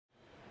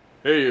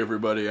Hey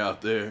everybody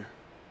out there,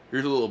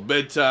 here's a little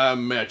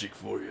bedtime magic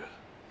for you.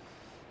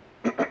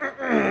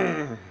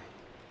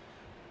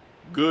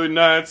 Good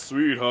night,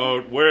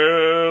 sweetheart,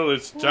 well,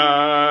 it's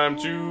time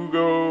to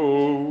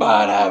go.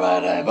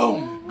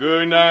 Ba-da-ba-da-boom.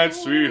 Good night,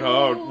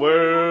 sweetheart,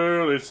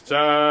 well, it's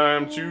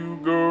time to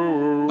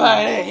go.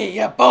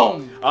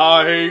 Ba-da-boom.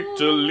 I hate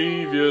to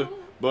leave you,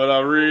 but I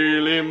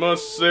really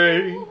must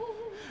say,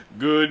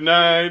 good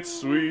night,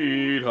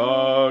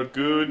 sweetheart,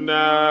 good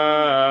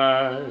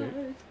night.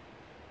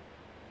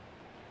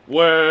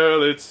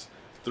 Well, it's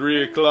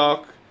 3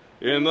 o'clock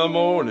in the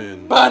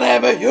morning,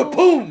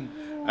 Ba-da-ba-ya-boom.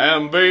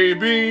 and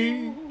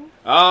baby,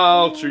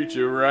 I'll treat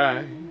you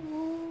right.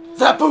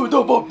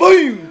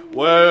 Za-boo-do-bo-boom.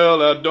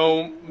 Well, I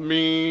don't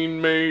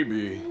mean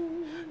maybe.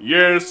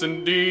 Yes,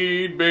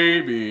 indeed,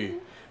 baby,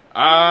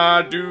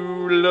 I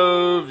do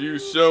love you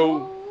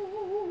so.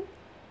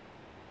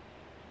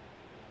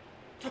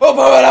 Oh,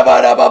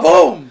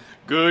 ba-da-ba-da-ba-boom.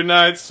 Good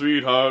night,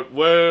 sweetheart,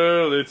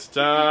 well, it's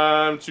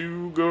time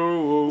to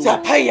go.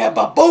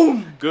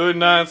 Za-pa-ya-ba-boom. Good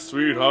night,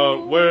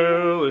 sweetheart,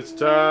 well, it's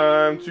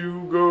time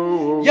to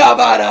go.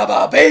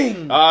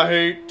 Ya-ba-da-ba-bing. I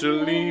hate to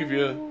leave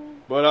you,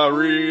 but I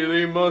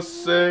really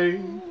must say,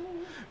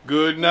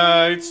 good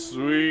night,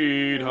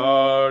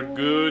 sweetheart,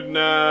 good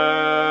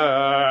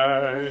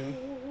night.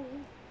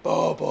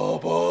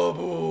 Ba-ba-ba-boom.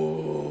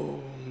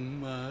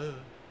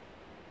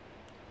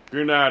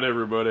 Good night,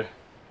 everybody.